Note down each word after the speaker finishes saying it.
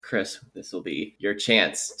Chris, this will be your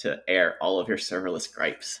chance to air all of your serverless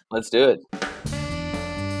gripes. Let's do it.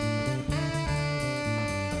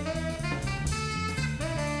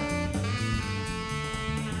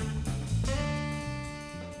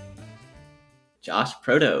 Josh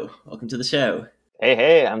Proto, welcome to the show.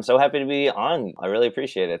 Hey, I'm so happy to be on. I really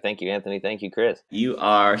appreciate it. Thank you, Anthony. Thank you, Chris. You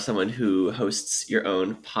are someone who hosts your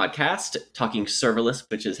own podcast, Talking Serverless,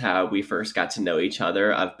 which is how we first got to know each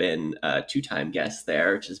other. I've been a two-time guest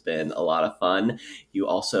there, which has been a lot of fun. You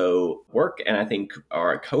also work and I think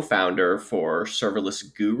are a co-founder for Serverless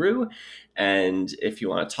Guru. And if you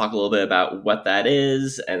want to talk a little bit about what that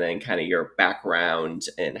is and then kind of your background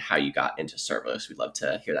and how you got into serverless, we'd love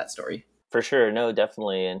to hear that story. For sure. No,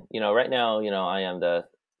 definitely. And, right now, I am the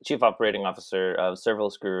chief operating officer of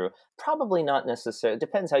Serverless Guru. Probably not necessarily,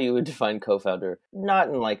 depends how you would define co-founder. Not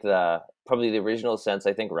in like probably the original sense.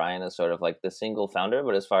 I think Ryan is sort of like the single founder,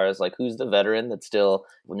 but as far as like who's the veteran that still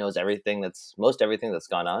knows most everything that's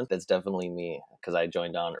gone on, that's definitely me, because I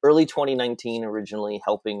joined on early 2019 originally,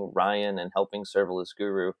 helping Ryan and helping Serverless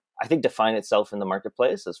Guru, I think, define itself in the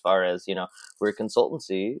marketplace as far as, we're a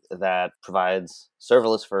consultancy that provides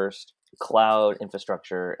serverless first cloud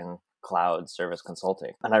infrastructure and cloud service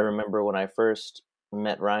consulting. And I remember when I first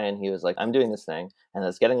met Ryan, he was like, I'm doing this thing and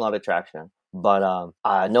it's getting a lot of traction, but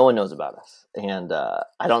no one knows about us. And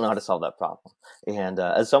I don't know how to solve that problem. And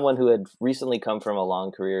as someone who had recently come from a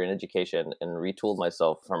long career in education and retooled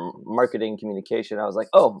myself from marketing communication, I was like,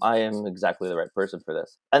 oh, I am exactly the right person for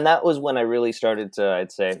this. And that was when I really started to,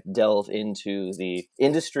 I'd say, delve into the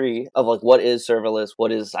industry of like, what is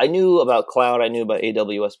serverless? I knew about cloud, I knew about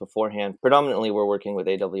AWS beforehand. Predominantly, we're working with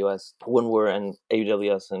AWS when we're in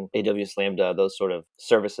AWS and AWS Lambda, those sort of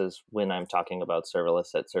services when I'm talking about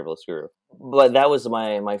serverless at Serverless Guru. But that was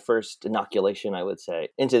my first inoculation, I would say,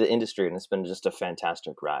 into the industry. And it's been just a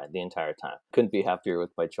fantastic ride the entire time. Couldn't be happier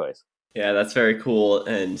with my choice. Yeah, that's very cool.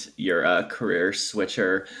 And you're a career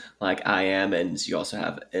switcher like I am, and you also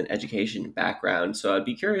have an education background. So I'd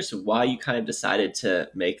be curious why you kind of decided to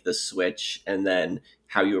make the switch and then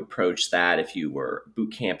how you approach that, if you were a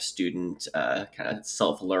boot camp student, kind of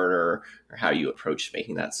self-learner, or how you approached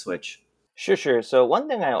making that switch. Sure. So one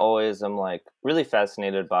thing I always am like really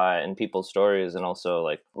fascinated by in people's stories, and also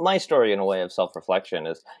like my story in a way of self-reflection,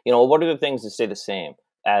 is, what are the things that stay the same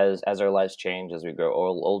as our lives change, as we grow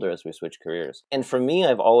older, as we switch careers? And for me,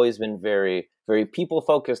 I've always been very, very people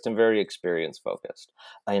focused and very experience focused.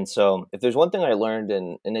 And so if there's one thing I learned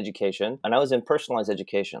in education, and I was in personalized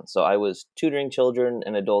education, so I was tutoring children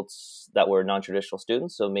and adults that were non-traditional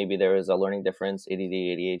students. So maybe there is a learning difference, ADD,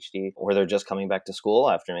 ADHD, or they're just coming back to school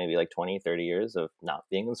after maybe like 20, 30 years of not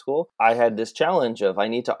being in school. I had this challenge of I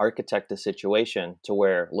need to architect a situation to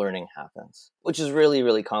where learning happens, which is really,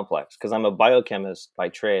 really complex because I'm a biochemist by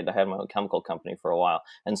trade. I had my own chemical company for a while.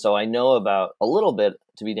 And so I know about a little bit,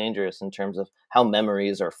 to be dangerous, in terms of how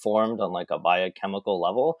memories are formed on like a biochemical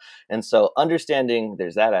level. And so understanding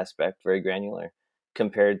there's that aspect, very granular,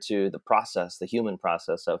 compared to the process, the human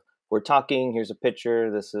process of, we're talking, here's a picture,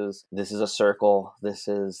 this is a circle, this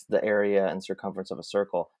is the area and circumference of a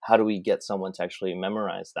circle. How do we get someone to actually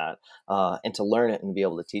memorize that and to learn it and be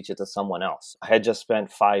able to teach it to someone else? I had just spent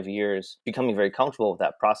 5 years becoming very comfortable with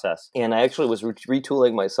that process. And I actually was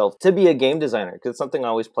retooling myself to be a game designer, because it's something I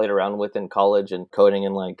always played around with in college and coding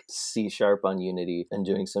in like C# on Unity and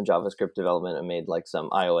doing some JavaScript development, and made like some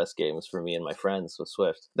iOS games for me and my friends with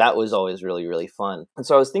Swift. That was always really, really fun. And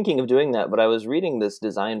so I was thinking of doing that, but I was reading this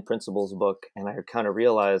design principles book, and I kind of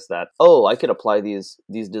realized that, I could apply these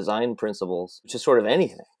design principles to sort of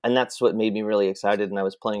anything. And that's what made me really excited. And I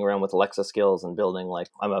was playing around with Alexa skills and building, like,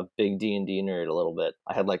 I'm a big D&D nerd a little bit.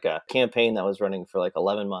 I had like a campaign that was running for like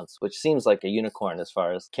 11 months, which seems like a unicorn as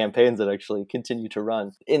far as campaigns that actually continue to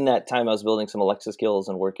run. In that time, I was building some Alexa skills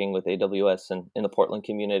and working with AWS and in the Portland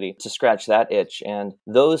community to scratch that itch. And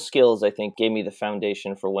those skills, I think, gave me the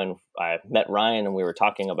foundation for when I met Ryan and we were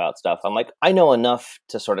talking about stuff. I'm like, I know enough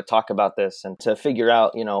to sort of talk about this and to figure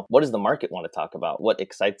out, what does the market want to talk about? What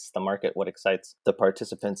excites the market? What excites the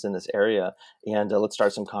participants in this area? And let's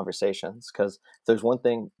start some conversations, because if there's one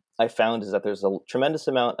thing I found is that there's a tremendous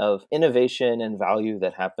amount of innovation and value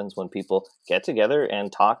that happens when people get together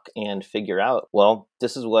and talk and figure out, well,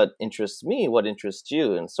 this is what interests me, what interests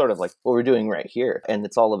you, and sort of like what we're doing right here. And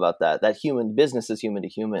it's all about that human business is human to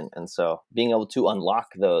human. And so being able to unlock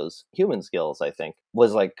those human skills, I think,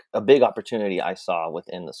 was like a big opportunity I saw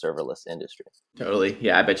within the serverless industry. Totally.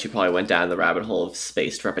 Yeah, I bet you probably went down the rabbit hole of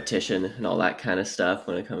spaced repetition and all that kind of stuff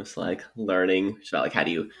when it comes to like learning. It's about like, how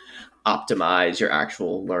do you optimize your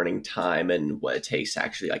actual learning time and what it takes to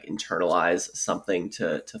actually like internalize something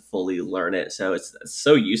to fully learn it. So it's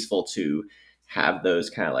so useful to have those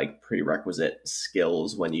kind of like prerequisite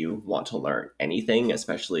skills when you want to learn anything,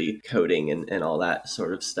 especially coding and all that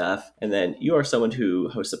sort of stuff. And then you are someone who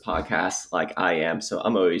hosts a podcast like I am. So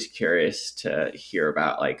I'm always curious to hear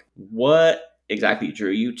about like what exactly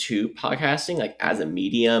drew you to podcasting, like as a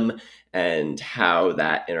medium, and how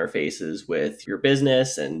that interfaces with your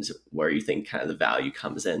business and where you think kind of the value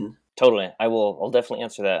comes in. Totally. I'll definitely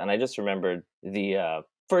answer that. And I just remembered the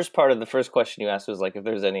first part of the first question you asked was like if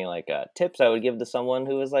there's any like tips I would give to someone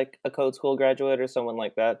who is like a code school graduate or someone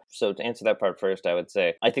like that. So to answer that part first, I would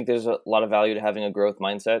say I think there's a lot of value to having a growth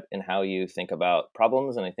mindset in how you think about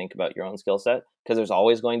problems and I think about your own skill set, because there's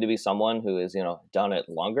always going to be someone who is, done it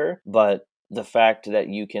longer. But the fact that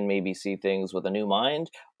you can maybe see things with a new mind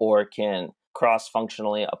or can cross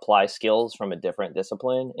functionally apply skills from a different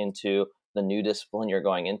discipline into the new discipline you're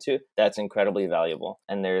going into, that's incredibly valuable.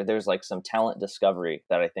 And there's like some talent discovery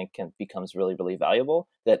that I think becomes really, really valuable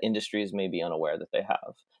that industries may be unaware that they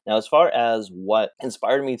have. Now, as far as what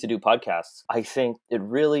inspired me to do podcasts, I think it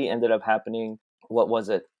really ended up happening. What was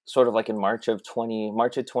it? Sort of like in March of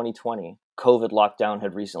 2020. COVID lockdown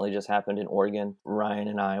had recently just happened in Oregon. Ryan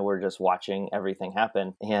and I were just watching everything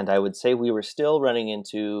happen. And I would say we were still running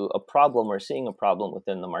into a problem or seeing a problem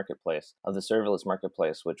within the marketplace of the serverless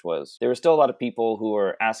marketplace, which was there were still a lot of people who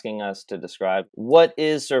were asking us to describe what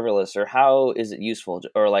is serverless or how is it useful,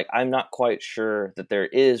 or like, I'm not quite sure that there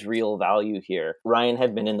is real value here. Ryan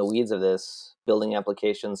had been in the weeds of this, building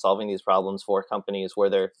applications, solving these problems for companies where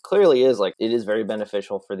there clearly is like, it is very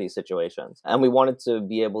beneficial for these situations. And we wanted to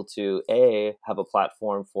be able to, have a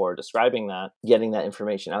platform for describing that, getting that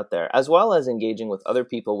information out there, as well as engaging with other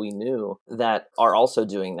people we knew that are also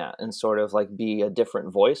doing that and sort of like be a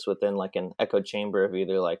different voice within like an echo chamber of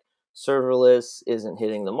either like serverless isn't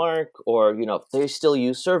hitting the mark, or they still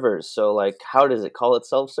use servers, so like how does it call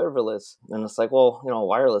itself serverless? And it's like, well,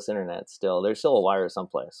 wireless internet, still there's still a wire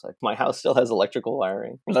someplace. Like my house still has electrical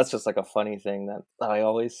wiring. That's just like a funny thing that I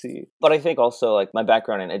always see. But I think also like my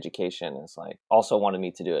background in education is like also wanted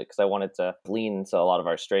me to do it because I wanted to lean into a lot of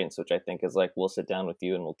our strengths, which I think is like, we'll sit down with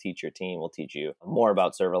you and we'll teach your team, we'll teach you more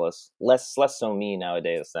about serverless, less so me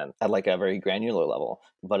nowadays than at like a very granular level.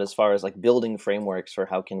 But as far as like building frameworks for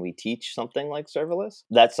how can we teach something like serverless,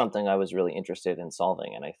 that's something I was really interested in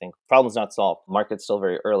solving. And I think problem's not solved. Market's still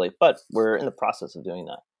very early, but we're in the process of doing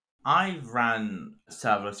that. I ran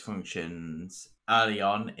serverless functions early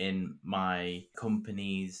on in my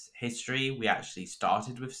company's history. We actually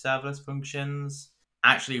started with serverless functions,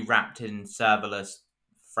 actually wrapped in serverless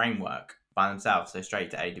framework by themselves, so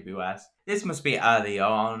straight to AWS. This must be early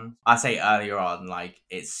on. I say earlier on, like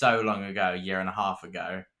it's so long ago, a year and a half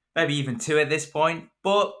ago, maybe even 2 at this point.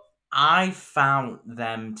 But I found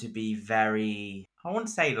them to be very, I wouldn't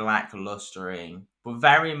say lacklustering, but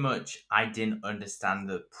very much I didn't understand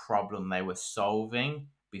the problem they were solving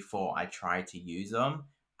before I tried to use them.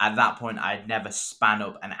 At that point, I'd never span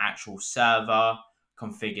up an actual server,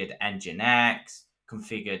 configured Nginx,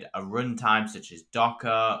 configured a runtime such as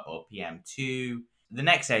Docker or PM2. The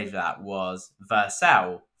next stage of that was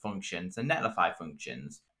Vercel functions and Netlify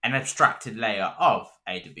functions, an abstracted layer of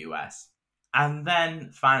AWS. And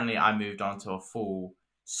then finally, I moved on to a full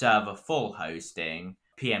server, full hosting,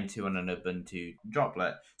 PM2 on an Ubuntu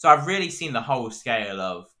droplet. So I've really seen the whole scale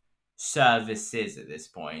of services at this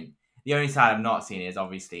point. The only side I've not seen is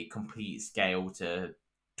obviously complete scale to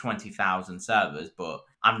 20,000 servers, but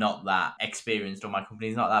I'm not that experienced, or my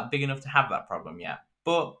company's not that big enough to have that problem yet.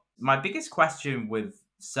 But my biggest question with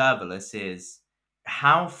serverless is,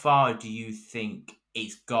 how far do you think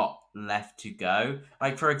it's got left to go?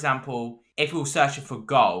 Like, for example, if we were searching for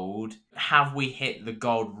gold, have we hit the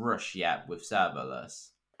gold rush yet with serverless?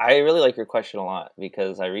 I really like your question a lot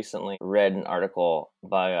because I recently read an article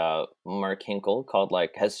by Mark Hinkle called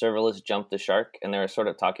like, Has Serverless Jumped the Shark? And they were sort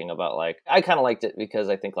of talking about like, I kind of liked it because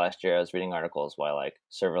I think last year I was reading articles why like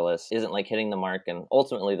serverless isn't like hitting the mark. And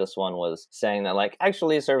ultimately this one was saying that like,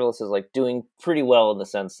 actually serverless is like doing pretty well in the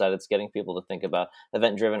sense that it's getting people to think about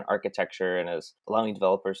event-driven architecture and is allowing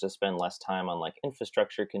developers to spend less time on like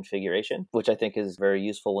infrastructure configuration, which I think is very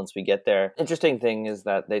useful once we get there. Interesting thing is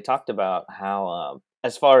that they talked about how,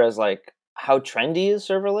 as far as like how trendy is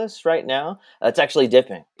serverless right now, it's actually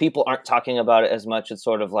dipping. People aren't talking about it as much. It's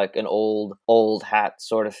sort of like an old hat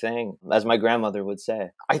sort of thing, as my grandmother would say.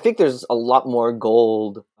 I think there's a lot more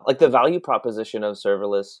gold. Like the value proposition of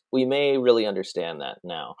serverless, we may really understand that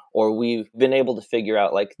now, or we've been able to figure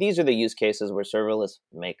out like these are the use cases where serverless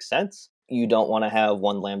makes sense. You don't want to have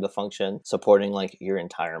one Lambda function supporting like your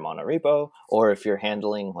entire monorepo, or if you're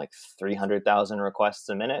handling like 300,000 requests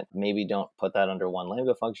a minute, maybe don't put that under one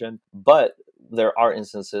Lambda function. But there are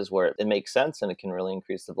instances where it makes sense and it can really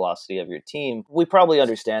increase the velocity of your team. We probably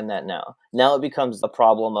understand that now. Now it becomes a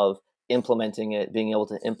problem of implementing it, being able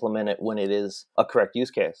to implement it when it is a correct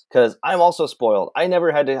use case. Because I'm also spoiled. I've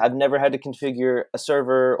never had to configure a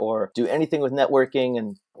server or do anything with networking.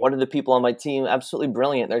 And one of the people on my team, absolutely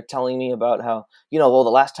brilliant. They're telling me about how, well, the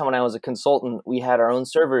last time when I was a consultant, we had our own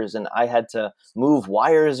servers and I had to move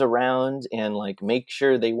wires around and like make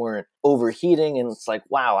sure they weren't overheating. And it's like,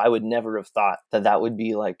 wow, I would never have thought that would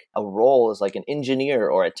be like a role as like an engineer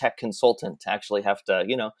or a tech consultant to actually have to,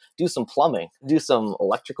 do some plumbing, do some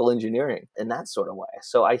electrical engineering in that sort of way.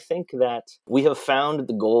 So I think that we have found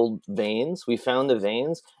the gold veins. We found the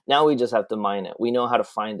veins. Now we just have to mine it. We know how to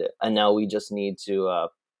find it. And now we just need to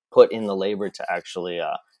put in the labor to actually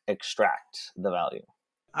extract the value.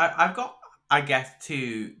 I've got, I guess,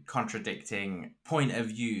 two contradicting point of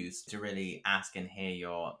views to really ask and hear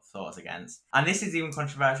your thoughts against. And this is even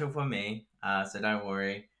controversial for me, so don't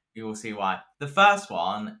worry. You will see why. The first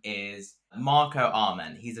one is Marco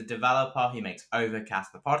Arment. He's a developer. He makes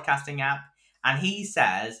Overcast, the podcasting app. And he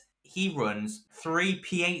says he runs 3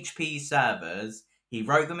 PHP servers. He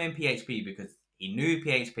wrote them in PHP because he knew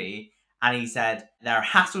PHP. And he said they're a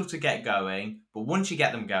hassle to get going, but once you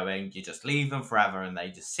get them going, you just leave them forever and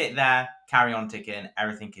they just sit there, carry on ticking,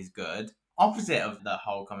 everything is good. Opposite of the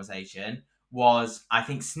whole conversation was, I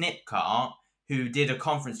think, Snipcart, who did a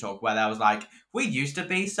conference talk where they was like, we used to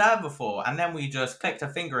be serverful, and then we just clicked a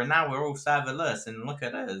finger and now we're all serverless, and look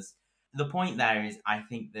at us. The point there is, I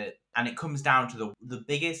think that, and it comes down to the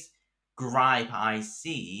biggest gripe I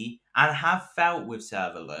see and have felt with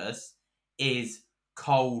serverless is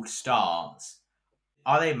cold starts.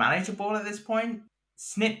 Are they manageable at this point?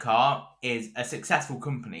 Snipcart is a successful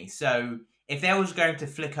company, so if they was going to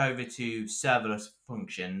flick over to serverless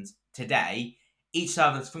functions today, each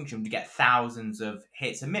serverless function would get thousands of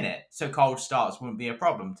hits a minute, so cold starts wouldn't be a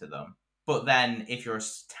problem to them. But then if you're a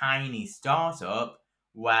tiny startup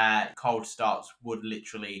where cold starts would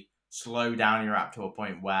literally slow down your app to a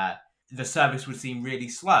point where the service would seem really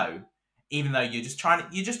slow, even though you're just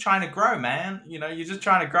trying to grow, man. You're just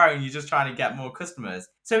trying to grow and you're just trying to get more customers.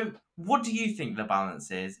 So what do you think the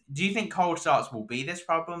balance is? Do you think cold starts will be this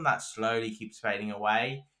problem that slowly keeps fading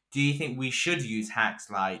away? Do you think we should use hacks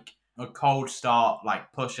like a cold start,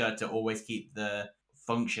 like pusher, to always keep the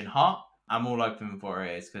function hot? I'm all open for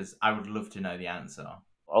it because I would love to know the answer.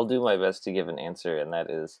 I'll do my best to give an answer, and that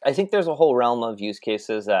is, I think there's a whole realm of use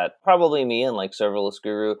cases that probably me and like Serverless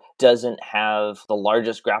Guru doesn't have the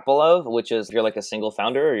largest grapple of, which is if you're like a single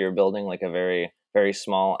founder or you're building like a very, very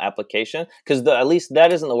small application, because at least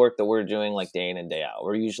that isn't the work that we're doing like day in and day out.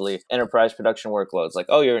 We're usually enterprise production workloads, like,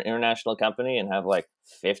 oh, you're an international company and have like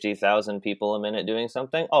 50,000 people a minute doing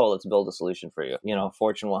something. Oh, let's build a solution for you.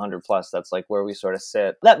 Fortune 100 plus, that's like where we sort of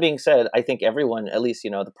sit. That being said, I think everyone, at least,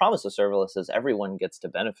 the promise of serverless is everyone gets to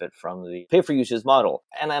benefit from the pay for usage model.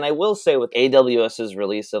 And I will say with AWS's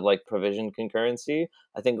release of like provision concurrency,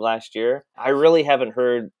 I think last year, I really haven't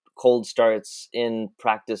heard cold starts in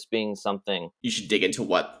practice being something. You should dig into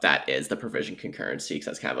what that is, the provision concurrency, because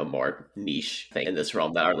that's kind of a more niche thing in this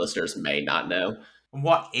realm that our listeners may not know.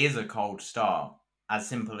 What is a cold start, as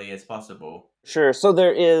simply as possible? Sure. So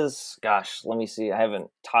there is, let me see. I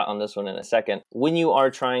haven't taught on this one in a second. When you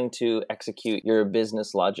are trying to execute your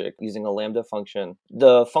business logic using a Lambda function,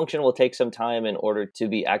 the function will take some time in order to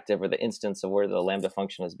be active, or the instance of where the Lambda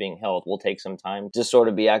function is being held will take some time to sort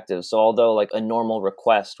of be active. So although like a normal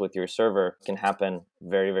request with your server can happen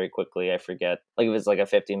very, very quickly, I forget, like if it's like a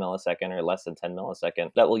 50 millisecond or less than 10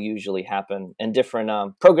 millisecond, that will usually happen. And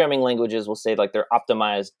different programming languages will say like they're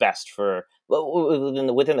optimized best for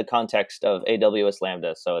within the context of AWS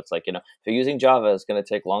Lambda. So it's like, if you're using Java, it's going to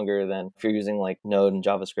take longer than if you're using like Node and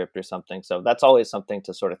JavaScript or something. So that's always something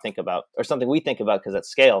to sort of think about, or something we think about, because at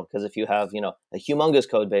scale, because if you have, a humongous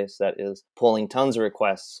code base that is pulling tons of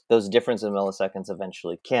requests, those difference in milliseconds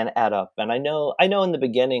eventually can add up. And I know in the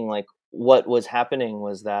beginning, like what was happening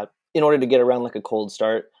was that in order to get around like a cold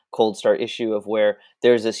start issue of where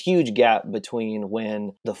there's this huge gap between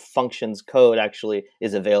when the function's code actually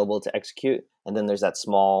is available to execute and then there's that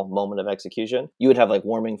small moment of execution, you would have like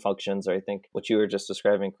warming functions, or I think what you were just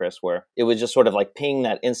describing, Chris, where it would just sort of like ping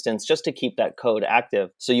that instance just to keep that code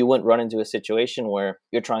active. So you wouldn't run into a situation where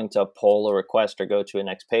you're trying to pull a request or go to a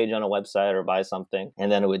next page on a website or buy something,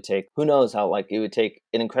 and then it would take, who knows how, like it would take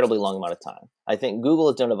an incredibly long amount of time. I think Google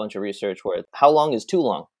has done a bunch of research where how long is too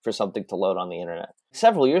long for something to load on the internet.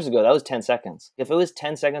 Several years ago, that was 10 seconds. If it was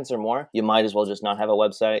 10 seconds or more, you might as well just not have a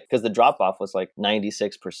website, because the drop-off was like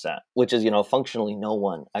 96%, which is, functionally no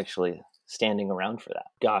one actually standing around for that.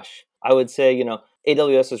 Gosh, I would say,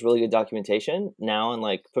 AWS has really good documentation now in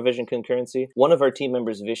like provision concurrency. One of our team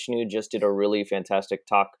members, Vishnu, just did a really fantastic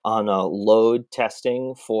talk on load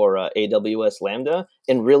testing for AWS Lambda,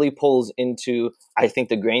 and really pulls into, I think,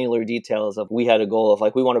 the granular details of, we had a goal of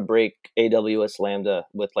like, we want to break AWS Lambda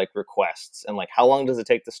with like requests, and like how long does it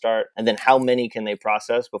take to start, and then how many can they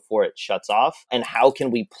process before it shuts off, and how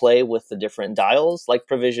can we play with the different dials like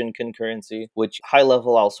provision concurrency, which high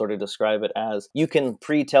level I'll sort of describe it as, you can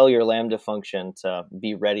pre-tell your Lambda function to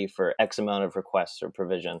be ready for X amount of requests or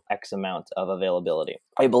provision X amount of availability.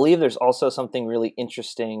 I believe there's also something really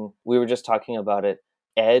interesting. We were just talking about it,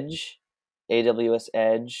 Edge, AWS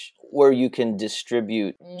Edge, where you can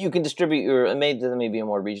distribute your, it may be a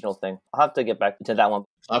more regional thing. I'll have to get back to that one.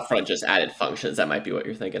 Upfront just added functions. That might be what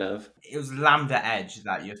you're thinking of. It was Lambda Edge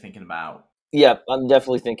that you're thinking about. Yeah, I'm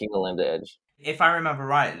definitely thinking of Lambda Edge. If I remember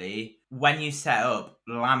rightly, when you set up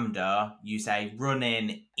Lambda, you say run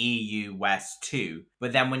in EU West 2.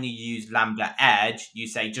 But then when you use Lambda Edge, you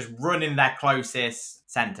say just run in their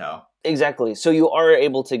closest center. Exactly. So you are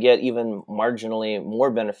able to get even marginally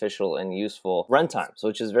more beneficial and useful runtimes,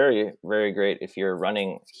 which is very, very great if you're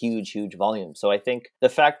running huge, huge volumes. So I think the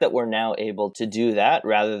fact that we're now able to do that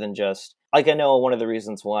rather than just, like, I know one of the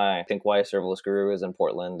reasons why I think why Serverless Guru is in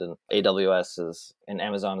Portland and AWS is and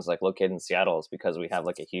Amazon is like located in Seattle is because we have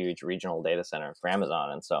like a huge regional data center for Amazon.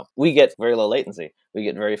 And so we get very low latency. We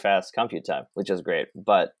get very fast compute time, which is great.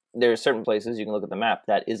 But there are certain places you can look at the map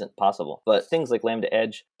that isn't possible. But things like Lambda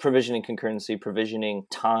Edge, provisioning concurrency, provisioning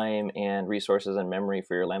time and resources and memory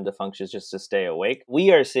for your Lambda functions just to stay awake.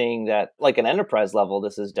 We are seeing that like an enterprise level,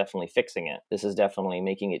 this is definitely fixing it. This is definitely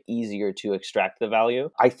making it easier to extract the value.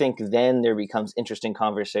 I think then there becomes interesting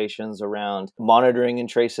conversations around monitoring and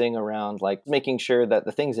tracing, around like making sure that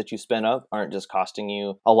the things that you spin up aren't just costing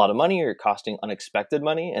you a lot of money or costing unexpected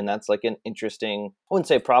money. And that's like an interesting, I wouldn't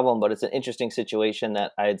say problem, but it's an interesting situation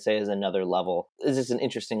that I'd say is another level. This is an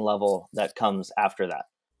interesting level that comes after that.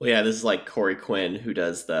 Well, yeah, this is like Corey Quinn, who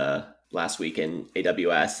does the Last Week in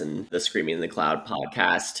AWS and the Screaming in the Cloud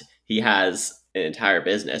podcast. He has an entire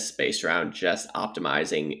business based around just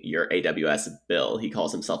optimizing your AWS bill. He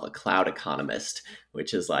calls himself a cloud economist,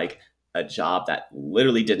 which is like a job that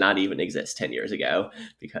literally did not even exist 10 years ago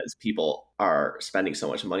because people are spending so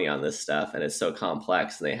much money on this stuff and it's so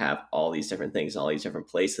complex and they have all these different things in all these different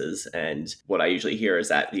places. And what I usually hear is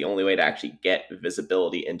that the only way to actually get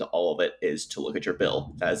visibility into all of it is to look at your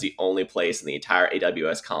bill. That is the only place in the entire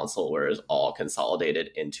AWS console where it's all consolidated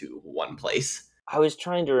into one place. I was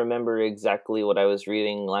trying to remember exactly what I was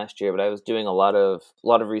reading last year, but I was doing a lot of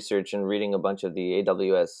research and reading a bunch of the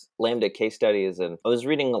AWS Lambda case studies, and I was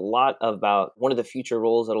reading a lot about one of the future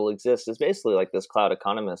roles that'll exist is basically like this cloud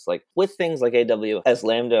economist. Like with things like AWS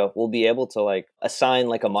Lambda, we'll be able to like assign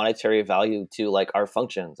like a monetary value to like our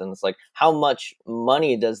functions, and it's like how much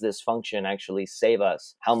money does this function actually save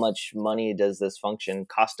us? How much money does this function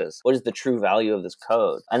cost us? What is the true value of this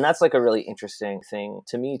code? And that's like a really interesting thing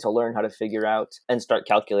to me to learn how to figure out and start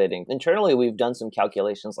calculating. Internally, we've done some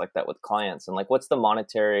calculations like that with clients and like what's the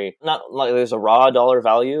monetary, not like there's a raw dollar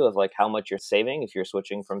value of like how much you're saving if you're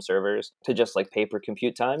switching from servers to just like pay per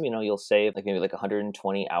compute time. You know, you'll save like maybe like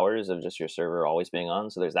 120 hours of just your server always being on.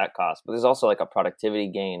 So there's that cost. But there's also like a productivity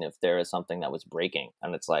gain if there is something that was breaking.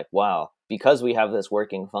 And it's like, wow, because we have this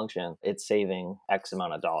working function, it's saving X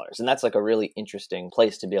amount of dollars. And that's like a really interesting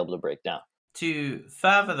place to be able to break down. To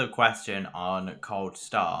further the question on cold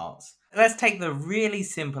starts, let's take the really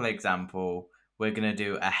simple example. We're going to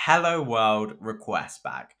do a hello world request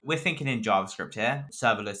back. We're thinking in JavaScript here.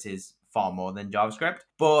 Serverless is far more than JavaScript,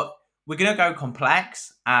 but we're going to go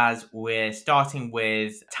complex as we're starting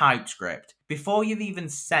with TypeScript. Before you've even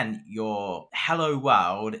sent your hello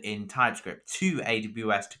world in TypeScript to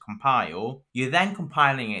AWS to compile, you're then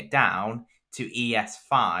compiling it down to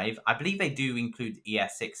ES5. I believe they do include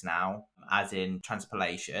ES6 now, as in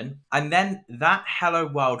transpilation. And then that hello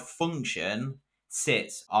world function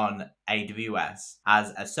sits on AWS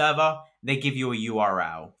as a server. They give you a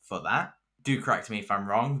URL for that. Do correct me if I'm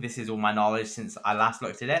wrong. This is all my knowledge since I last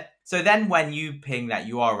looked at it. So then when you ping that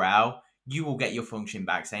URL, you will get your function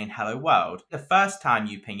back saying hello world. The first time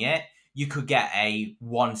you ping it, you could get a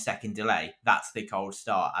 1 second delay. That's the cold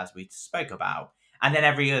start as we spoke about. And then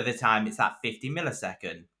every other time it's that 50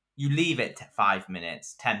 millisecond. You leave it 5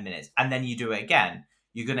 minutes, 10 minutes, and then you do it again.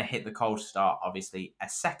 You're going to hit the cold start, obviously, a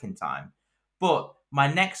second time. But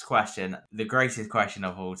my next question, the greatest question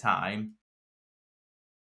of all time,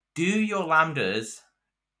 do your Lambdas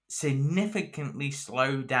significantly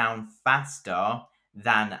slow down faster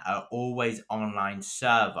than an always online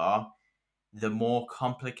server the more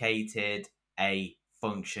complicated a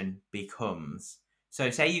function becomes?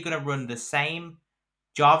 So say you're going to run the same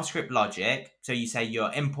JavaScript logic. So you say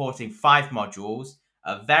you're importing 5 modules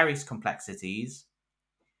of various complexities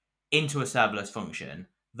into a serverless function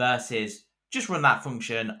versus just run that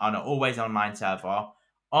function on an always online server.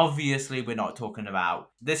 Obviously, we're not talking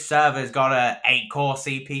about this server's got a 8-core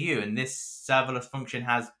CPU and this serverless function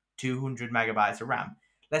has 200 megabytes of RAM.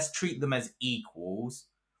 Let's treat them as equals.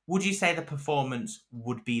 Would you say the performance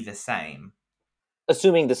would be the same?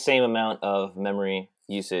 Assuming the same amount of memory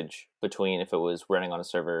usage between if it was running on a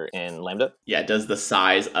server in Lambda? Yeah, does the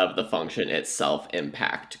size of the function itself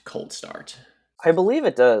impact cold start? I believe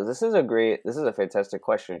it does. This is a fantastic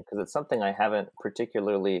question because it's something I haven't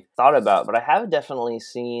particularly thought about, but I have definitely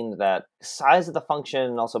seen that size of the function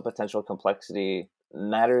and also potential complexity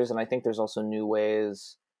matters. And I think there's also new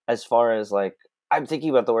ways as far as like, I'm thinking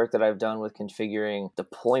about the work that I've done with configuring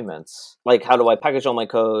deployments. Like, how do I package all my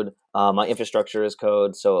code? My infrastructure is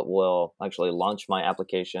code, so it will actually launch my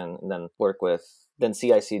application and then work with then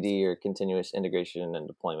CI/CD or continuous integration and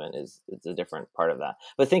deployment is a different part of that.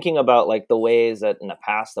 But thinking about like the ways that in the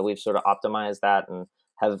past that we've sort of optimized that and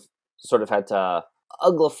have sort of had to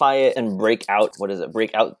uglify it and break out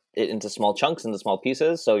it into small chunks, into small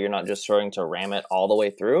pieces, so you're not just trying to ram it all the way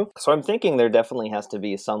through. So I'm thinking there definitely has to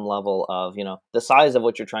be some level of, the size of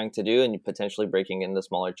what you're trying to do and you potentially breaking into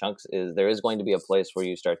smaller chunks there is going to be a place where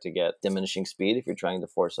you start to get diminishing speed if you're trying to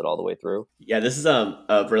force it all the way through. Yeah, this is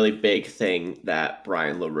a really big thing that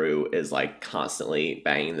Brian LaRue is like constantly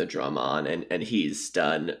banging the drum on, and he's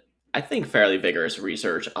done, I think, fairly vigorous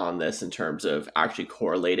research on this in terms of actually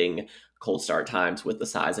correlating cold start times with the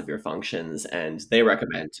size of your functions, and they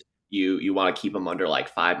recommend you want to keep them under like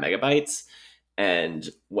 5 megabytes. And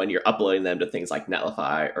when you're uploading them to things like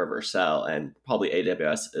Netlify or Vercel and probably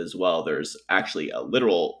AWS as well, there's actually a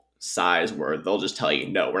literal size where they'll just tell you,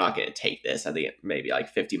 no, we're not going to take this. I think maybe like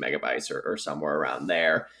 50 megabytes or somewhere around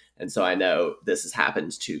there. And so I know this has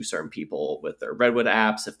happened to certain people with their Redwood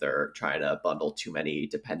apps if they're trying to bundle too many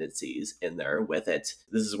dependencies in there with it.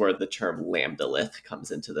 This is where the term lambda-lith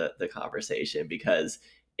comes into the conversation, because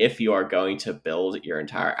if you are going to build your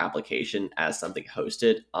entire application as something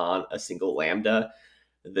hosted on a single Lambda,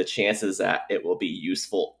 the chances that it will be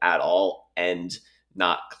useful at all and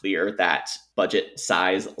not clear that budget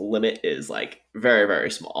size limit is like very,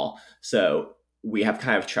 very small. So we have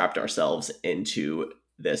kind of trapped ourselves into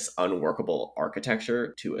this unworkable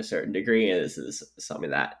architecture to a certain degree. And this is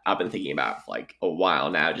something that I've been thinking about for like a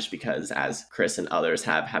while now, just because as Chris and others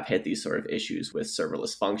have hit these sort of issues with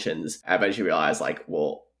serverless functions, I eventually realized like,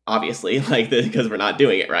 well, obviously, like, because we're not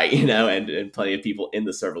doing it right, and plenty of people in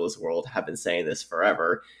the serverless world have been saying this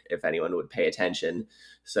forever, if anyone would pay attention.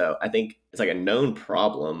 So I think it's like a known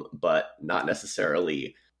problem, but not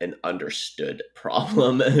necessarily an understood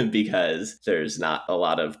problem because there's not a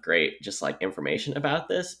lot of great just like information about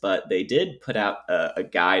this. But they did put out a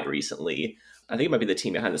guide recently. I think it might be the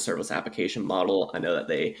team behind the serverless application model. I know that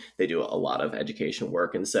they do a lot of education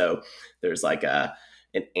work, and so there's like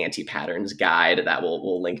an anti-patterns guide that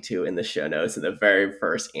we'll link to in the show notes. And the very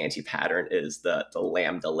first anti-pattern is the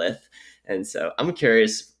lambda-lith. And so I'm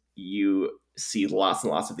curious, you see lots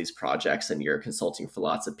and lots of these projects and you're consulting for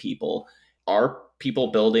lots of people. Are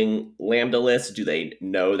people building lambda lists? Do they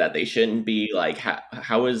know that they shouldn't be? Like,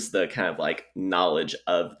 how is the kind of like knowledge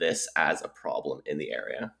of this as a problem in the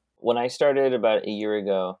area? When I started about a year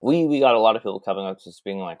ago, we got a lot of people coming up to us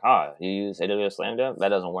being like, you use AWS Lambda? That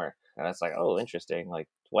doesn't work. And it's like, oh, interesting. Like,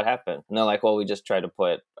 what happened? And they're like, well, we just tried to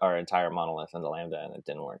put our entire monolith into Lambda and it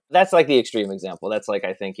didn't work. That's like the extreme example. That's like,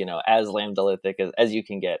 I think, as Lambda-lithic as you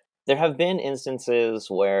can get. There have been instances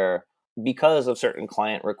where, because of certain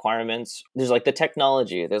client requirements, there's like the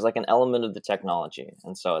technology, there's like an element of the technology.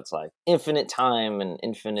 And so it's like infinite time and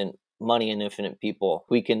infinite money and infinite people,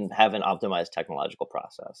 we can have an optimized technological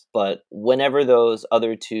process. But whenever those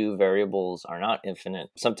other two variables are not infinite,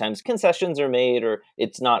 sometimes concessions are made or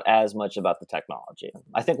it's not as much about the technology.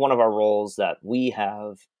 I think one of our roles that we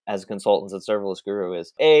have as consultants at Serverless Guru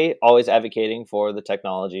is always advocating for the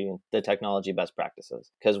technology best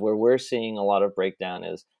practices. Because where we're seeing a lot of breakdown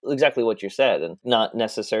is exactly what you said, and not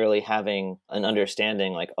necessarily having an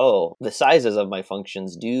understanding like, the sizes of my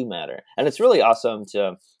functions do matter. And it's really awesome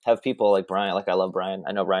to have people like Brian, like I love Brian.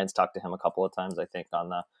 I know Brian's talked to him a couple of times, I think, on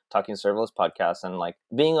the Talking Serverless podcast, and like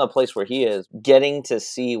being a place where he is, getting to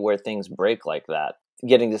see where things break like that,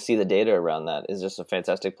 getting to see the data around that is just a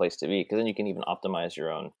fantastic place to be, because then you can even optimize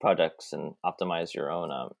your own projects and optimize your own,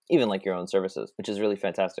 even like your own services, which is really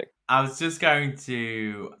fantastic. I was just going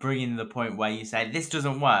to bring in the point where you said this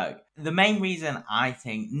doesn't work. The main reason I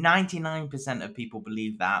think 99% of people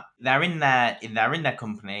believe that, they're in their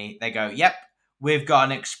company, they go, yep, we've got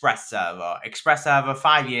an Express server. Express server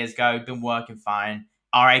 5 years ago, been working fine.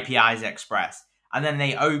 our API is Express. And then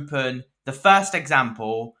they open the first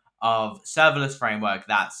example of serverless framework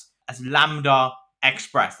that's as Lambda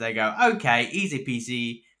Express. They go, okay, easy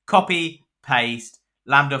peasy, copy, paste,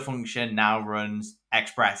 Lambda function now runs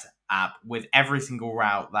Express app with every single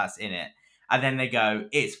route that's in it. And then they go,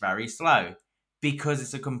 it's very slow because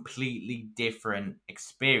it's a completely different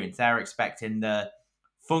experience. They're expecting the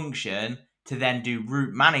function to then do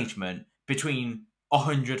route management between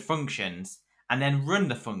 100 functions and then run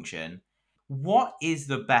the function. What is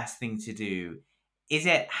the best thing to do? Is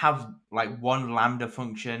it have like one Lambda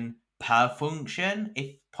function per function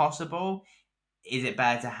if possible? Is it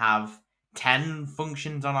better to have 10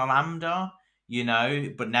 functions on a Lambda,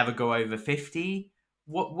 but never go over 50?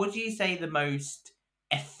 What would you say the most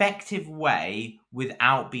effective way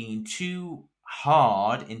without being too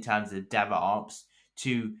hard in terms of DevOps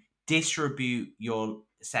to distribute your,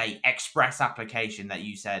 say, Express application that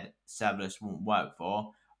you said serverless won't work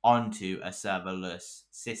for onto a serverless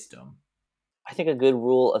system? I think a good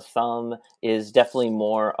rule of thumb is definitely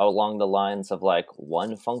more along the lines of like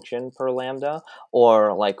one function per Lambda,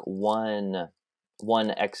 or like one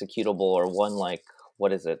executable, or one, like,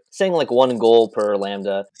 what is it? Saying like one goal per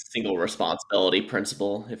Lambda. Single responsibility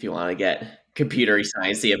principle, if you want to get computer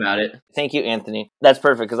sciencey about it. Thank you, Anthony. That's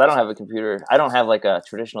perfect, because I don't have a computer. I don't have like a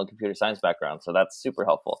traditional computer science background, so that's super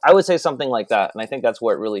helpful. I would say something like that, and I think that's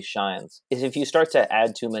where it really shines. Is if you start to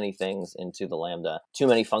add too many things into the Lambda, too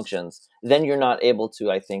many functions, then you're not able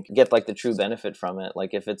to, I think, get like the true benefit from it.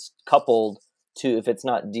 Like if it's coupled to, if it's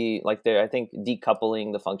not I think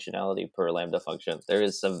decoupling the functionality per Lambda function, there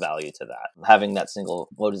is some value to that. Having that single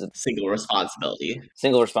Single responsibility.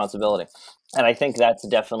 And I think that's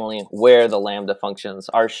definitely where the Lambda functions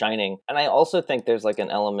are shining. And I also think there's like an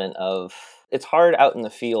element of, it's hard out in the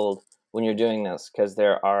field when you're doing this, because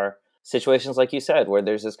there are situations, like you said, where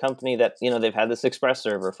there's this company that, they've had this Express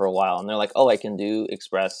server for a while, and they're like, oh, I can do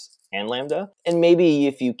Express and Lambda. And maybe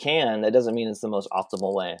if you can, that doesn't mean it's the most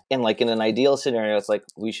optimal way. And like in an ideal scenario, it's like,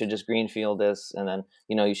 we should just greenfield this, and then,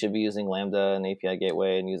 you should be using Lambda and API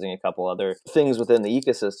Gateway and using a couple other things within the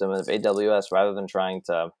ecosystem of AWS, rather than trying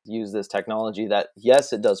to use this technology that,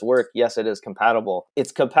 yes, it does work. Yes, it is compatible.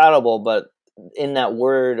 It's compatible, but in that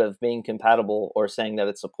word of being compatible or saying that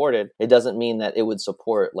it's supported, it doesn't mean that it would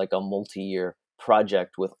support like a multi-year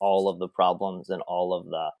project with all of the problems and all of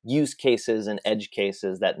the use cases and edge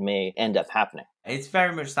cases that may end up happening. It's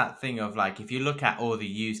very much that thing of like, if you look at all the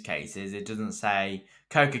use cases, it doesn't say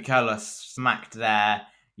Coca-Cola smacked their,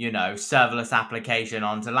 serverless application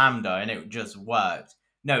onto Lambda and it just worked.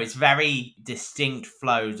 No, it's very distinct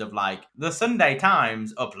flows of like, the Sunday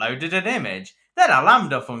Times uploaded an image, then a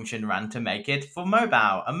Lambda function ran to make it for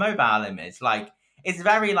a mobile image. Like, it's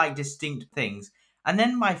very like distinct things. And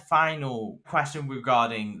then my final question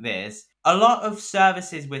regarding this, a lot of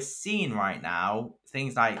services we're seeing right now,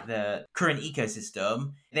 things like the current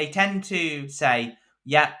ecosystem, they tend to say,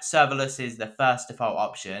 yep, serverless is the first default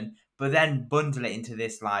option, but then bundle it into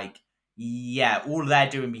this like, yeah, all they're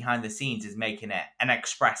doing behind the scenes is making it an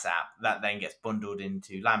Express app that then gets bundled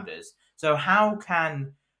into Lambdas. So how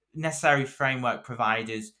can necessary framework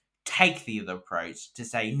providers take the other approach to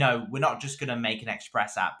say, no, we're not just going to make an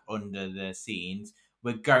Express app under the scenes,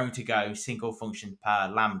 we're going to go single function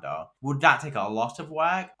per Lambda? Would that take a lot of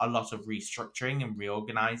work, a lot of restructuring and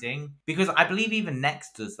reorganizing? Because I believe even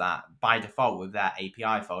Next does that by default with their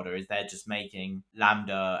API folder, is they're just making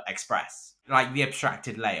Lambda Express. Like the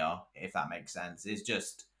abstracted layer, if that makes sense, is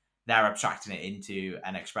just they're abstracting it into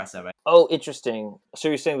an Express server. Oh, interesting. So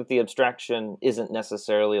you're saying that the abstraction isn't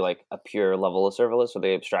necessarily like a pure level of serverless, or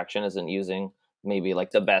the abstraction isn't using maybe like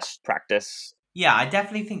the best practice? Yeah, I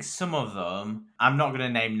definitely think some of them, I'm not going to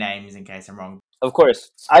name names in case I'm wrong. Of course.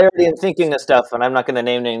 I already am thinking of stuff, and I'm not going to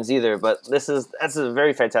name names either, but that's a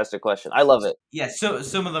very fantastic question. I love it. Yeah, so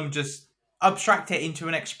some of them just abstract it into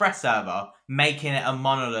an Express server, making it a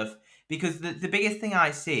monolith. Because the biggest thing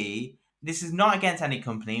I see, this is not against any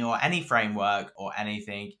company or any framework or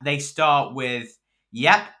anything. They start with,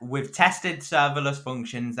 yep, we've tested serverless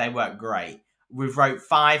functions, they work great. We've wrote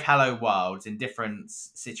 5 hello worlds in different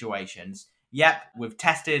situations. Yep, we've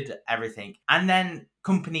tested everything. And then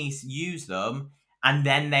companies use them, and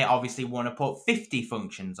then they obviously want to put 50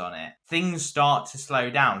 functions on it. Things start to slow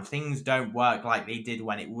down. Things don't work like they did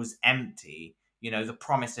when it was empty. The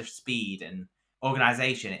promise of speed and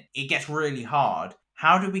organization, it gets really hard.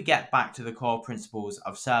 How do we get back to the core principles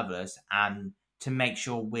of serverless and to make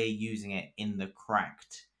sure we're using it in the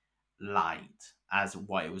correct light as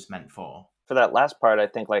what it was meant for? For that last part, I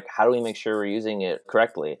think like, how do we make sure we're using it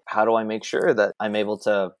correctly? How do I make sure that I'm able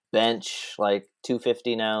to bench like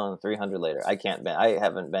 250 now and 300 later? I can't bench. I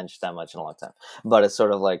haven't benched that much in a long time, but it's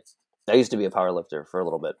sort of like, I used to be a power lifter for a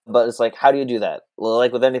little bit, but it's like, how do you do that? Well,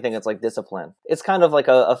 like with anything, it's like discipline. It's kind of like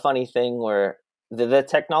a funny thing where the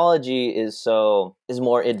technology is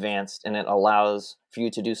more advanced and it allows for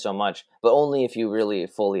you to do so much, but only if you really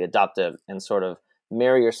fully adopt it and sort of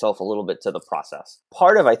marry yourself a little bit to the process.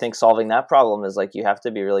 Part of, I think, solving that problem is like you have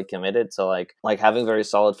to be really committed to like having very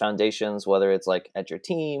solid foundations, whether it's like at your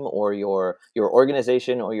team or your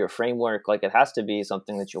organization or your framework. Like it has to be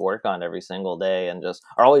something that you work on every single day and just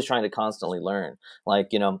are always trying to constantly learn.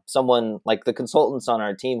 Like, you know, someone like the consultants on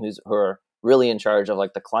our team who are really in charge of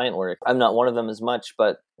like the client work. I'm not one of them as much,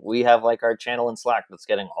 but we have like our channel in Slack that's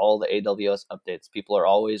getting all the AWS updates. People are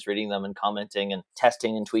always reading them and commenting and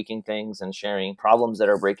testing and tweaking things and sharing problems that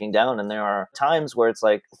are breaking down. And there are times where it's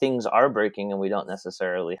like things are breaking and we don't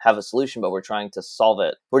necessarily have a solution, but we're trying to solve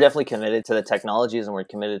it. We're definitely committed to the technologies and we're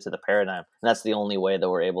committed to the paradigm. And that's the only way that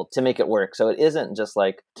we're able to make it work. So it isn't just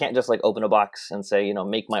like, can't just like open a box and say, you know,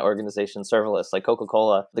 make my organization serverless like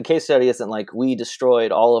Coca-Cola. The case study isn't like we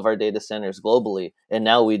destroyed all of our data centers globally and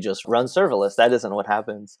now we just run serverless. That isn't what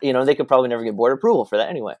happens. You know, they could probably never get board approval for that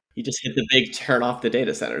anyway. You just hit the big turn off the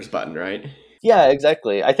data centers button, right? Yeah,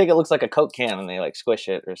 exactly. I think it looks like a Coke can and they like squish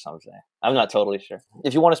it or something. I'm not totally sure.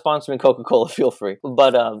 If you want to sponsor me Coca-Cola, feel free.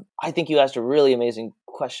 But I think you asked a really amazing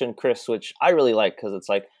question, Chris, which I really like because it's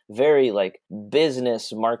like very like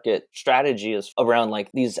business market strategy is around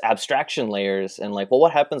like these abstraction layers and like, well,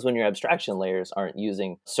 what happens when your abstraction layers aren't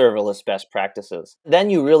using serverless best practices?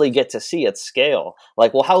 Then you really get to see at scale,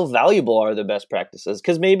 like, well, how valuable are the best practices?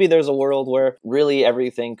 Because maybe there's a world where really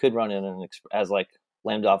everything could run in as like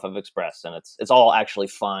Lambda off of Express and it's all actually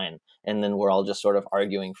fine. And then we're all just sort of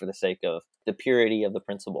arguing for the sake of the purity of the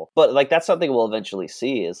principle. But like that's something we'll eventually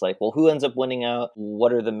see is like, well, who ends up winning out?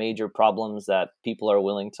 What are the major problems that people are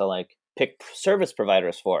willing to like pick service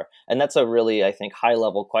providers for? And that's a really, I think, high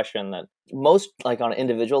level question that most like on an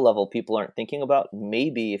individual level people aren't thinking about.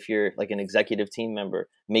 Maybe if you're like an executive team member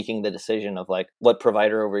making the decision of like what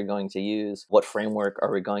provider are we going to use, what framework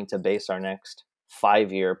are we going to base our next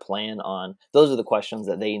 5-year plan on, those are the questions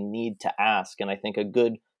that they need to ask. And I think a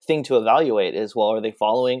good thing to evaluate is, well, are they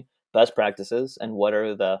following best practices and what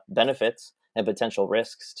are the benefits and potential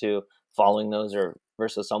risks to following those or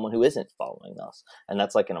versus someone who isn't following those? And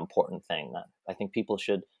that's like an important thing that I think people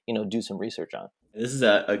should, you know, do some research on. This is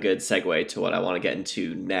a good segue to what I want to get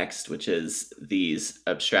into next, which is these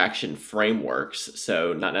abstraction frameworks.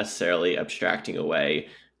 So not necessarily abstracting away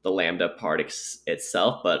the Lambda part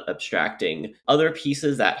itself, but abstracting other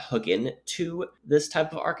pieces that hook into this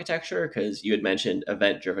type of architecture. Because you had mentioned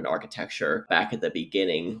event-driven architecture back at the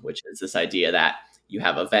beginning, which is this idea that you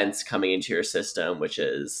have events coming into your system, which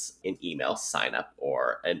is an email signup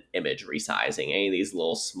or an image resizing, any of these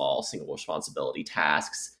little small single responsibility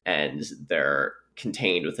tasks, and they're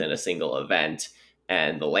contained within a single event.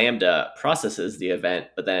 And the Lambda processes the event,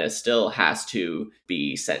 but then it still has to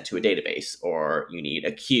be sent to a database, or you need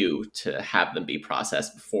a queue to have them be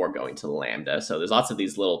processed before going to the Lambda. So there's lots of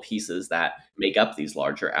these little pieces that make up these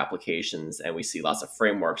larger applications, and we see lots of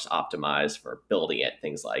frameworks optimized for building it,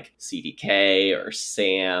 things like CDK or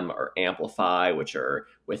SAM or Amplify, which are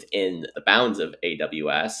within the bounds of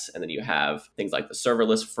AWS. And then you have things like the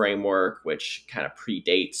serverless framework, which kind of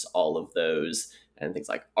predates all of those, and things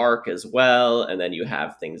like Arc as well. And then you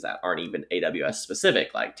have things that aren't even AWS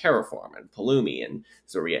specific, like Terraform and Pulumi. And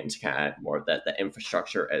so we're getting to kind of more of the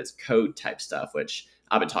infrastructure as code type stuff, which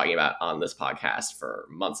I've been talking about on this podcast for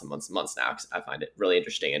months and months and months now, because I find it really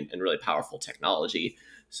interesting and really powerful technology.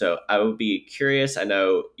 So I would be curious. I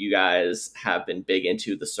know you guys have been big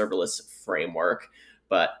into the serverless framework,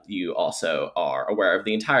 but you also are aware of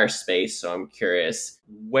the entire space. So I'm curious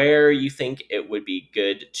where you think it would be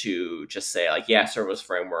good to just say like, yeah, serverless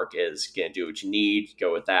framework is going to do what you need,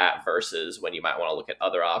 go with that, versus when you might want to look at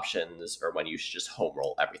other options or when you should just home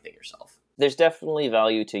roll everything yourself. There's definitely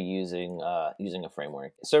value to using a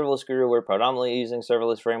framework. Serverless Guru, we're predominantly using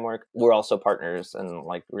serverless framework. We're also partners and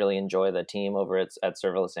like really enjoy the team over at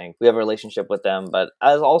Serverless Inc. We have a relationship with them, but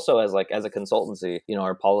as a consultancy, you know,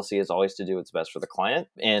 our policy is always to do what's best for the client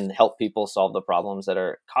and help people solve the problems that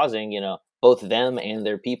are causing, you know, both them and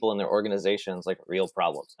their people and their organizations like real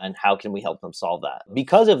problems, and how can we help them solve that?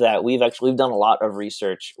 Because of that, we've done a lot of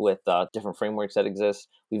research with different frameworks that exist.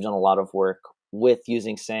 We've done a lot of work with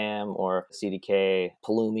using SAM or CDK,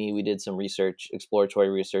 Pulumi. We did some exploratory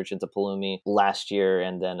research into Pulumi last year,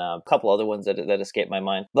 and then a couple other ones that escaped my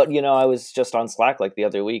mind. But, I was just on Slack like the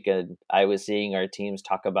other week, and I was seeing our teams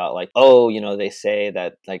talk about like, they say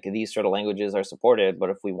that like these sort of languages are supported, but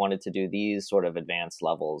if we wanted to do these sort of advanced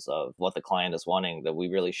levels of what the client is wanting, that we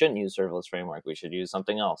really shouldn't use serverless framework. We should use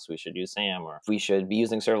something else. We should use SAM, or we should be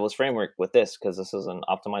using serverless framework with this because this is an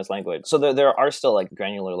optimized language. So there are still like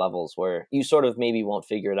granular levels where you sort of maybe won't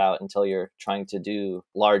figure it out until you're trying to do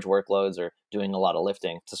large workloads or doing a lot of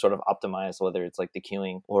lifting to sort of optimize whether it's like the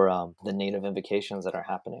queuing or the native invocations that are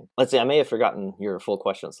happening. Let's see, I may have forgotten your full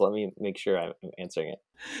question, so let me make sure I'm answering it.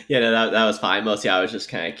 Yeah, no, that was fine. Mostly I was just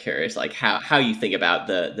kind of curious, like how you think about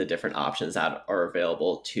the different options that are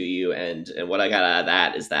available to you. And what I got out of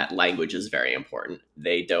that is that language is very important.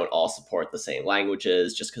 They don't all support the same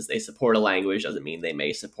languages. Just because they support a language doesn't mean they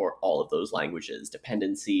may support all of those languages'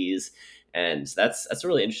 dependencies. And that's a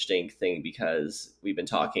really interesting thing, because we've been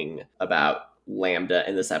talking about Lambda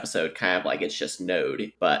in this episode kind of like it's just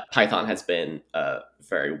Node, but Python has been a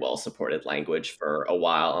very well supported language for a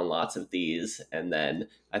while on lots of these. And then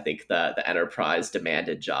I think the enterprise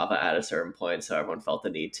demanded Java at a certain point, so everyone felt the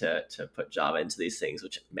need to put Java into these things,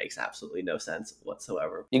 which makes absolutely no sense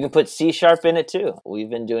whatsoever. You can put C# in it too. We've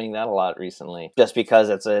been doing that a lot recently, just because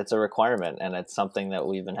it's a requirement and it's something that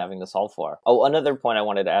we've been having to solve for. Oh, another point I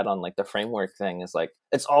wanted to add on like the framework thing is like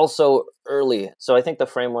it's also early. So I think the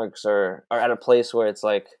frameworks are at a place where it's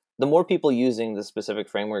like the more people using the specific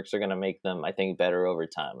frameworks are going to make them, I think, better over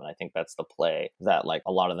time. And I think that's the play that like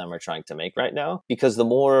a lot of them are trying to make right now, because the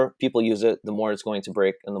more people use it, the more it's going to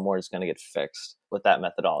break and the more it's going to get fixed with that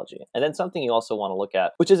methodology. And then something you also want to look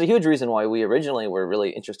at, which is a huge reason why we originally were really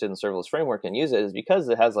interested in serverless framework and use it, is because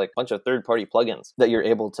it has like a bunch of third-party plugins that you're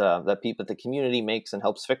able to, that the community makes and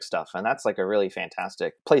helps fix stuff. And that's like a really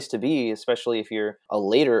fantastic place to be, especially if you're a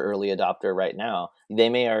later early adopter right now.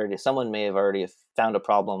 Someone may have already found a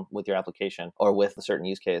problem with your application or with a certain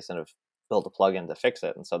use case and have built a plugin to fix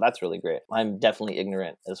it. And so that's really great. I'm definitely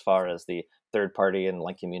ignorant as far as the third party and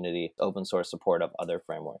like community open source support of other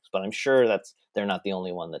frameworks, but I'm sure they're not the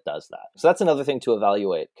only one that does that. So that's another thing to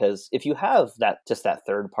evaluate, because if you have that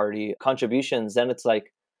third party contributions, then it's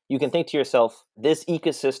like you can think to yourself, this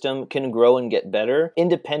ecosystem can grow and get better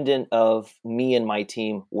independent of me and my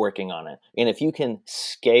team working on it. And if you can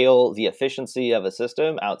scale the efficiency of a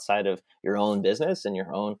system outside of your own business and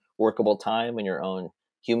your own workable time and your own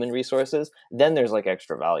human resources, then there's like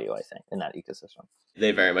extra value, I think, in that ecosystem.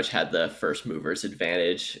 They very much had the first movers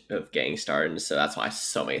advantage of getting started. And so that's why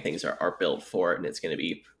so many things are built for it. And it's going to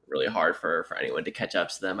be really hard for anyone to catch up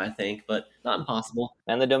to them, I think, but not impossible.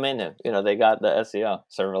 And the domain name, they got the SEO,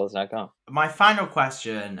 serverless.com. My final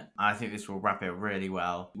question, I think this will wrap it really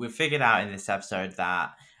well. We've figured out in this episode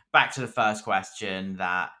that, back to the first question,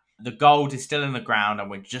 that the gold is still in the ground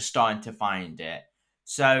and we're just starting to find it.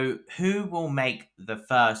 So who will make the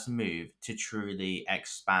first move to truly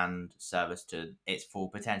expand service to its full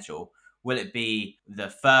potential? Will it be the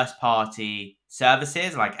first party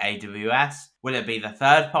services like AWS? Will it be the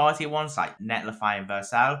third party ones like Netlify and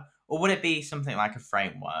Vercel? Or would it be something like a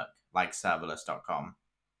framework like serverless.com?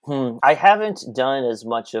 I haven't done as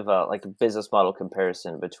much of a business model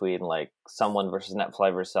comparison between like someone versus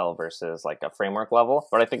Netlify Vercel versus like a framework level,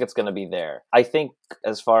 but I think it's going to be there. I think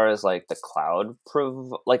as far as like the cloud,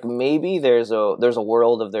 maybe there's a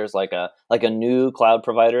world of there's like a new cloud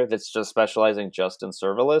provider that's just specializing just in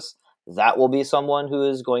serverless. That will be someone who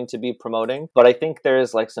is going to be promoting. But I think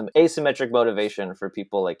there's like some asymmetric motivation for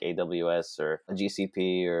people like AWS or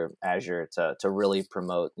GCP or Azure to really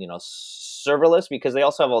promote, serverless, because they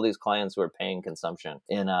also have all these clients who are paying consumption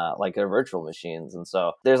in like their virtual machines. And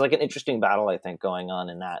so there's like an interesting battle, I think, going on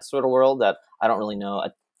in that sort of world that I don't really know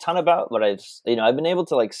a ton about, but I've been able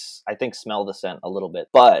to I think smell the scent a little bit.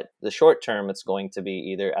 But the short term, it's going to be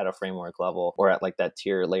either at a framework level or at like that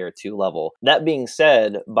tier layer 2 level. That being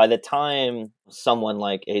said, by the time someone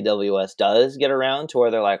like AWS does get around to where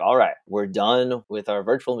they're like, all right, we're done with our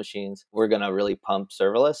virtual machines, we're going to really pump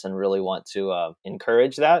serverless and really want to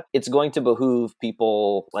encourage that, it's going to behoove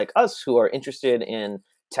people like us who are interested in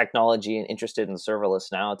technology and interested in serverless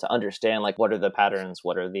now to understand like what are the patterns,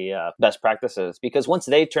 what are the best practices, because once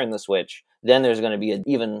they turn the switch, then there's going to be an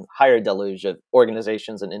even higher deluge of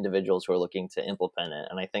organizations and individuals who are looking to implement it.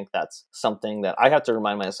 And I think that's something that I have to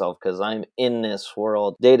remind myself, because I'm in this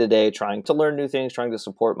world day to day trying to learn new things, trying to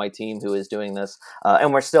support my team who is doing this,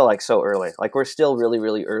 and we're still like so early, like we're still really,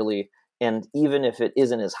 really early. And even if it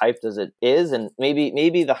isn't as hyped as it is, and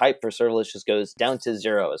maybe the hype for serverless just goes down to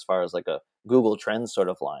zero as far as like a Google Trends sort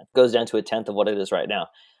of line, goes down to a tenth of what it is right now.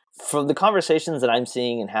 from the conversations that I'm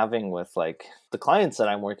seeing and having with like the clients that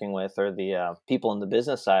I'm working with or the people in the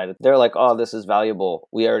business side, they're like, oh, this is valuable.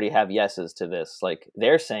 We already have yeses to this. Like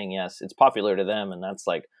they're saying yes, it's popular to them. And that's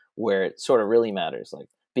like where it sort of really matters. Like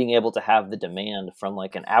being able to have the demand from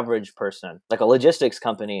like an average person, like a logistics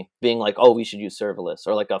company being like, oh, we should use serverless,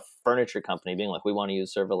 or like a furniture company being like, we want to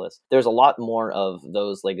use serverless. There's a lot more of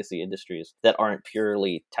those legacy industries that aren't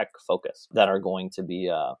purely tech focused that are going to be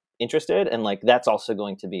interested, and like that's also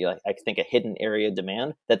going to be like, I think, a hidden area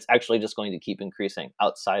demand that's actually just going to keep increasing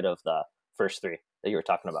outside of the first three that you were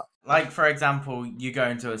talking about. Like, for example, you go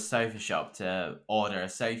into a sofa shop to order a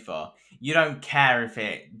sofa. You don't care if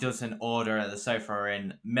it doesn't order the sofa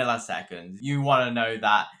in milliseconds. You want to know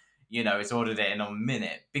that, it's ordered it in a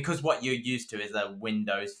minute, because what you're used to is a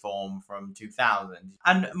Windows form from 2000.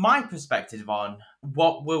 And my perspective on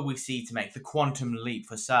what will we see to make the quantum leap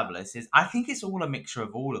for serverless is, I think it's all a mixture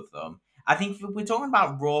of all of them. I think if we're talking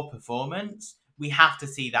about raw performance, we have to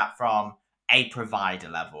see that from a provider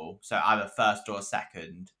level, so either first or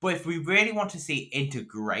second. But if we really want to see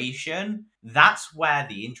integration, that's where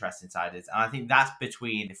the interesting side is. And I think that's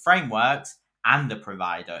between the frameworks and the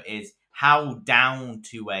provider, is how down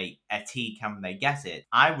to a T can they get it.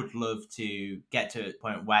 I would love to get to a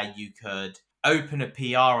point where you could open a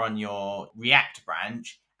PR on your React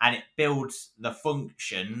branch and it builds the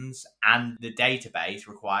functions and the database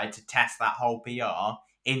required to test that whole PR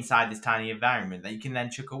inside this tiny environment that you can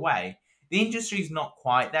then chuck away. The industry's not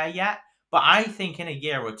quite there yet, but I think in a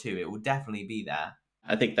year or two, it will definitely be there.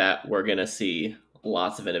 I think that we're going to see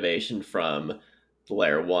lots of innovation from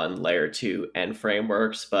layer 1, layer 2, and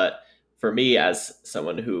frameworks. But for me, as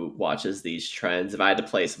someone who watches these trends, if I had to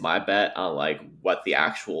place my bet on like what the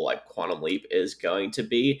actual like quantum leap is going to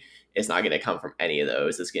be, it's not going to come from any of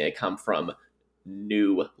those. It's going to come from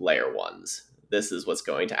new layer 1s. This is what's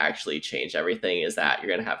going to actually change everything, is that you're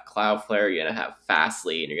going to have Cloudflare, you're going to have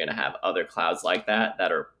Fastly, and you're going to have other clouds like that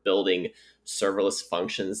that are building serverless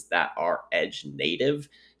functions that are edge native.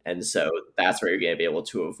 And so that's where you're going to be able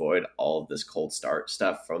to avoid all of this cold start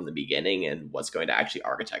stuff from the beginning, and what's going to actually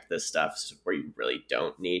architect this stuff where you really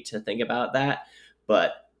don't need to think about that.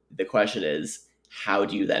 But the question is, how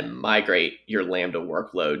do you then migrate your Lambda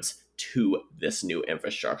workloads to this new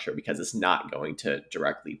infrastructure? Because it's not going to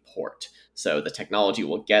directly port. So the technology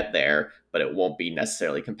will get there, but it won't be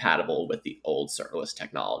necessarily compatible with the old serverless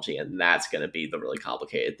technology. And that's going to be the really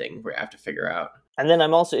complicated thing we have to figure out. And then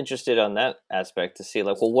I'm also interested on that aspect to see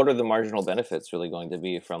like, well, what are the marginal benefits really going to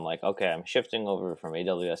be from like, okay, I'm shifting over from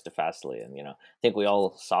AWS to Fastly. And, I think we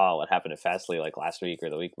all saw what happened at Fastly like last week or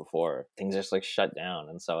the week before. Things just like shut down.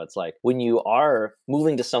 And so it's like when you are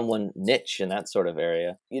moving to someone niche in that sort of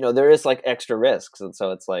area, there is like extra risks. And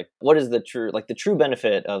so it's like, what is the true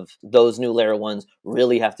benefit of those new layer 1s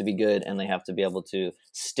really have to be good, and they have to be able to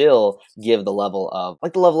still give the level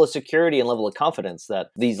of security and level of confidence that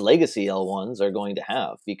these legacy L1s are going to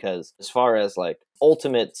have. Because as far as like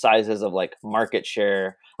ultimate sizes of like market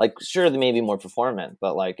share, like sure, they may be more performant,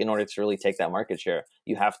 but like in order to really take that market share,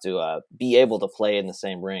 you have to be able to play in the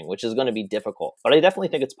same ring, which is going to be difficult. But I definitely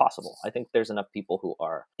think it's possible. I think there's enough people who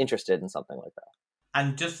are interested in something like that.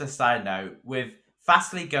 And just a side note, with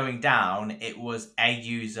Fastly going down, it was a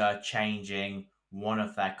user changing one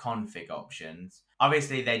of their config options.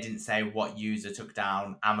 Obviously, they didn't say what user took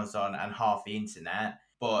down Amazon and half the internet,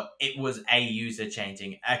 but it was a user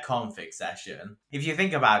changing a config session. If you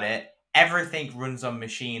think about it, everything runs on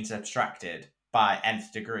machines abstracted by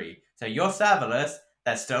nth degree. So your serverless,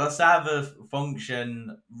 there's still a server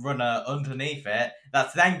function runner underneath it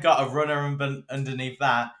that's then got a runner underneath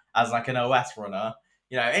that as like an OS runner.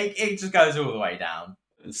 It just goes all the way down.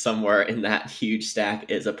 Somewhere in that huge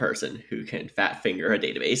stack is a person who can fat finger a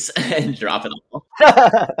database and drop it all.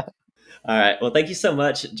 All right. Well, thank you so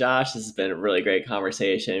much, Josh. This has been a really great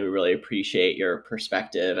conversation. We really appreciate your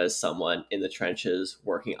perspective as someone in the trenches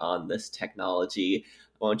working on this technology.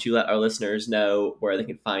 Why don't you let our listeners know where they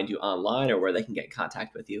can find you online or where they can get in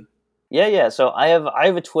contact with you? Yeah. So I have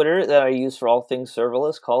a Twitter that I use for all things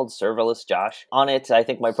serverless called Serverless Josh. On it, I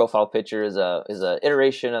think my profile picture is a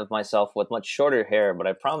iteration of myself with much shorter hair, but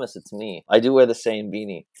I promise it's me. I do wear the same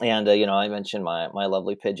beanie, and I mentioned my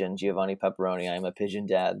lovely pigeon Giovanni Pepperoni. I am a pigeon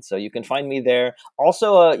dad, so you can find me there.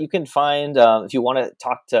 Also, you can find if you want to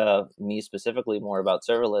talk to me specifically more about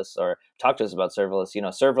serverless or talk to us about serverless,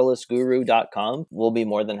 serverlessguru.com. We'll be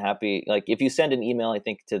more than happy. Like if you send an email, I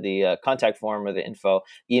think to the contact form or the info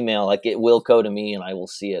email, like like it will go to me and I will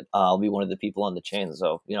see it. I'll be one of the people on the chain.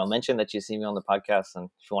 So, mention that you see me on the podcast, and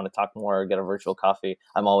if you want to talk more or get a virtual coffee,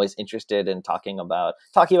 I'm always interested in talking about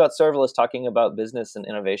serverless, talking about business and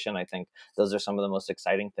innovation. I think those are some of the most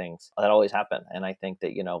exciting things that always happen. And I think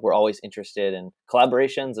that, we're always interested in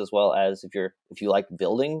collaborations, as well as if you like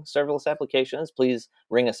building serverless applications, please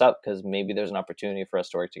ring us up, because maybe there's an opportunity for us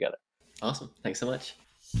to work together. Awesome. Thanks so much.